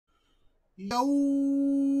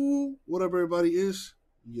Yo, what up, everybody? Is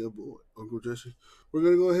your boy Uncle Jesse. We're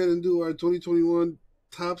gonna go ahead and do our 2021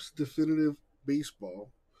 Topps Definitive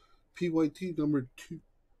Baseball PYT number 2.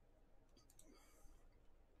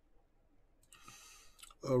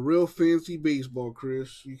 A real fancy baseball,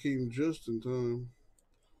 Chris. You came just in time.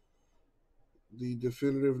 The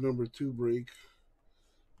definitive number 2 break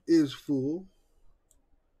is full.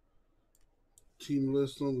 Team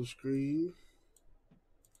list on the screen.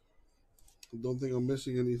 Don't think I'm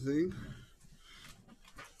missing anything.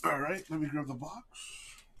 All right, let me grab the box.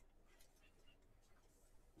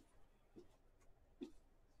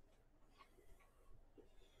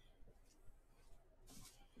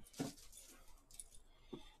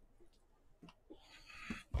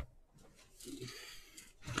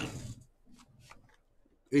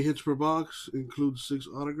 Eight hits per box, includes 6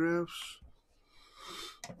 autographs.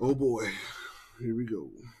 Oh boy, here we go.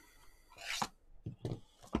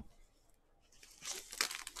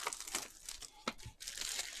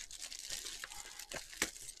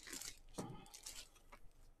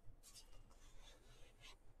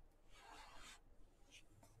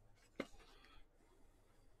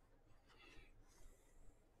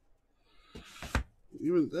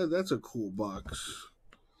 Even that's a cool box.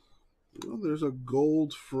 Well, there's a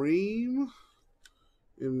gold frame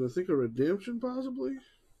and I think a redemption possibly.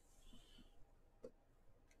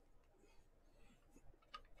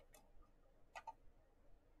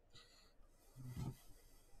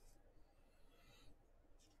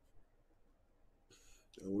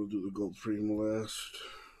 I will do the gold frame last.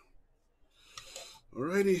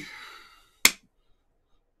 Alrighty.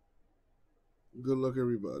 Good luck,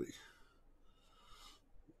 everybody.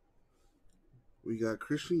 We got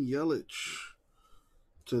Christian Yelich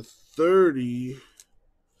 /30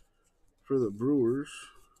 for the Brewers.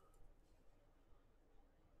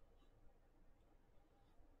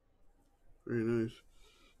 Very nice.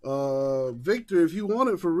 Victor, if you want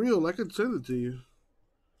it for real, I could send it to you.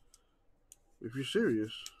 If you're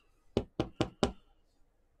serious.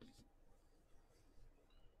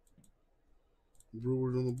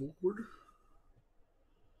 Brewers on the board.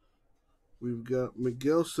 We've got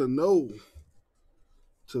Miguel Sano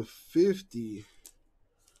 /50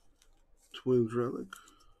 Twins relic.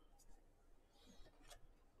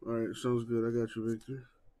 Alright, sounds good. I got you, Victor.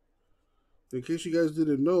 In case you guys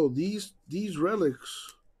didn't know, these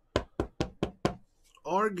relics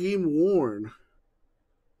are game worn.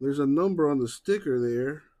 There's a number on the sticker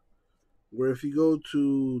there, where if you go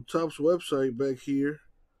to Topps website back here,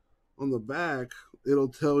 on the back, it'll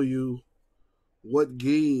tell you what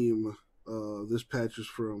game this patch is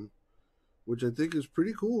from, which I think is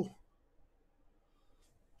pretty cool.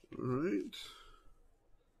 All right.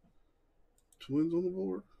 Twins on the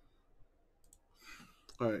board.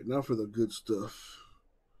 All right, now for the good stuff.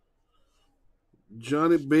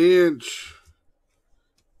 Johnny Bench,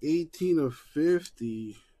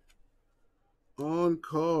 18/50. On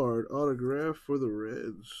card autograph for the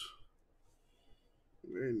Reds.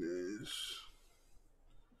 Very nice.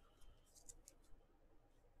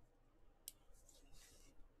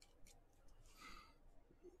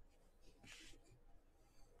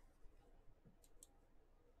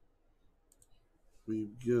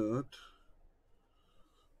 We've got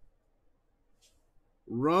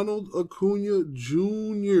Ronald Acuna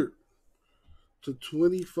Jr.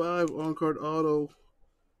 /25 on card auto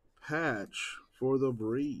patch for the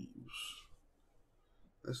Braves.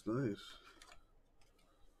 That's nice.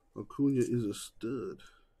 Acuna is a stud.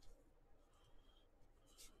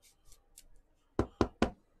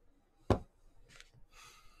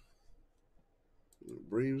 The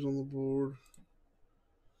Braves on the board.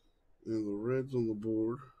 And the Reds on the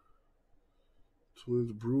board.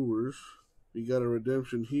 Twins, Brewers. We got a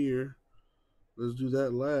redemption here. Let's do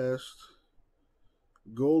that last.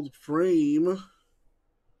 Gold frame.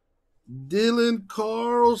 Dylan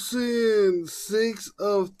Carlson,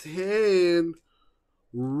 6/10.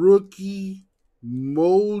 Rookie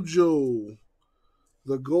Mojo.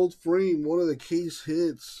 The gold frame, one of the case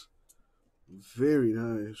hits. Very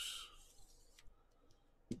nice.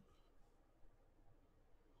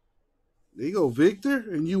 There you go, Victor.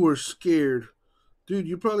 And you were scared. Dude,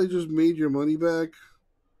 you probably just made your money back.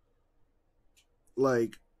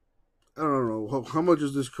 Like, I don't know. How much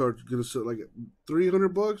is this card going to sell? Like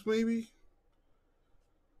 $300 maybe?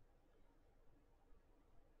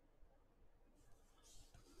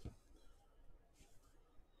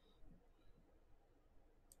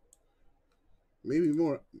 Maybe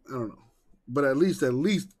more. I don't know. But at least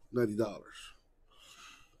 $90.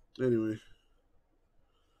 Anyway.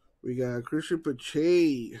 We got Christian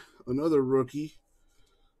Pache, another rookie.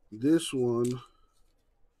 This one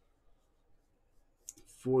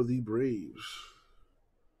for the Braves.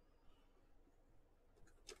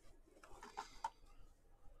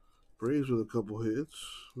 Braves with a couple hits.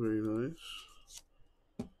 Very nice.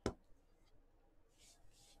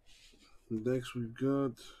 Next we've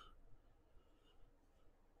got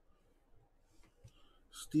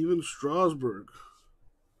Steven Strasburg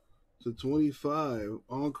 /25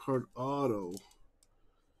 on-card auto.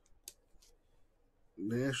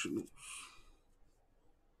 Nationals.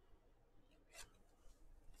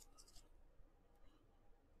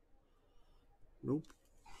 Nope.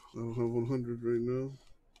 I don't have 100 right now.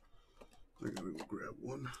 I gotta go grab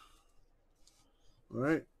one. All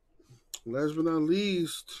right. Last but not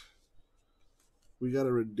least, we got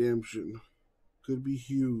a redemption. Could be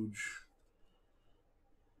huge.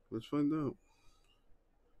 Let's find out.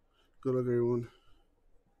 Good luck, everyone.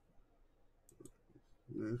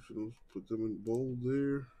 Nationals, put them in bold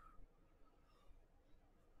there.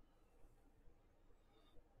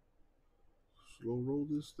 Slow roll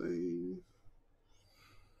this thing.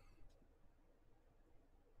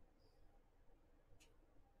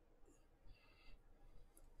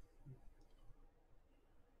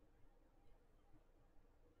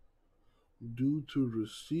 Due to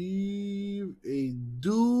receive a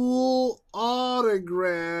dual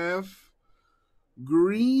autograph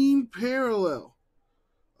green parallel.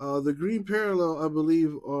 The green parallel, I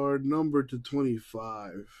believe, are numbered to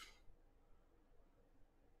 25.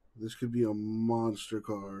 This could be a monster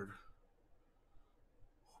card.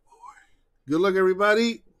 Oh boy. Good luck,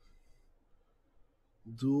 everybody.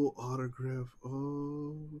 Dual autograph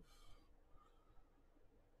of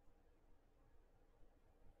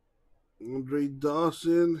Andre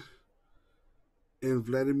Dawson and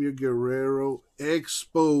Vladimir Guerrero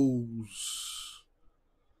Expos.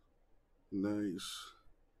 Nice.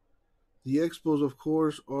 The Expos, of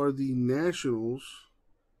course, are the Nationals,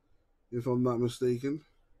 if I'm not mistaken.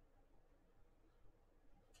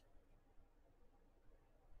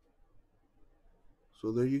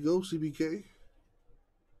 So there you go, CBK.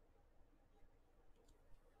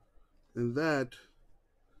 And that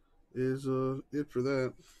is it for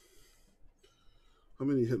that. How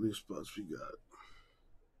many hit list spots we got?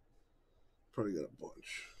 Probably got a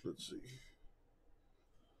bunch. Let's see.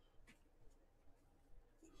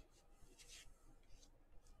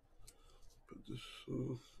 Put this. I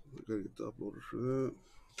gotta get the uploader for that.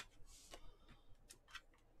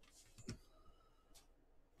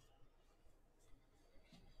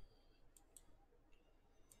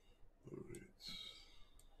 All right.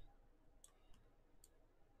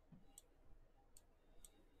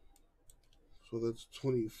 So that's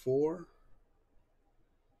 24.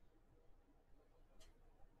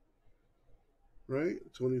 Right?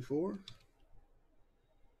 24.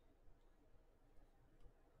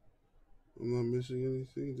 I'm not missing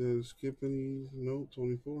anything. Did I skip any? No,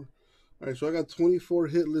 24. All right, so I got 24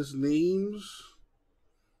 hit list names.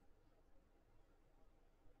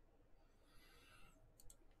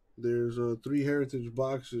 There's 3 heritage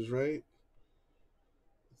boxes, right?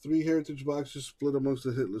 3 heritage boxes split amongst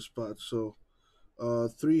the hit list spots. So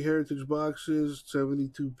 3 heritage boxes,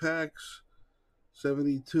 72 packs.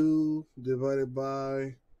 72 divided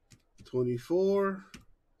by 24.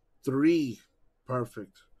 3.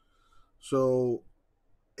 Perfect. So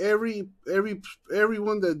everyone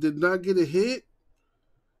that did not get a hit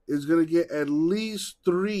is gonna get at least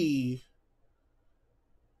 3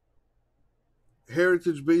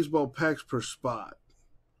 Heritage Baseball packs per spot.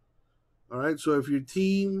 All right, so if your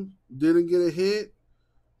team didn't get a hit,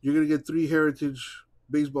 you're gonna get 3 Heritage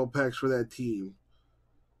Baseball packs for that team.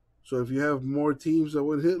 So if you have more teams that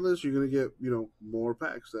went hitless, you're gonna get more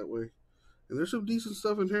packs that way. And there's some decent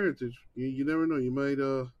stuff in Heritage. You never know. You might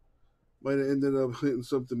have ended up hitting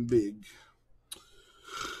something big.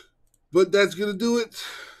 But that's gonna do it.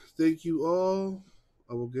 Thank you all.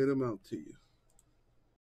 I will get them out to you.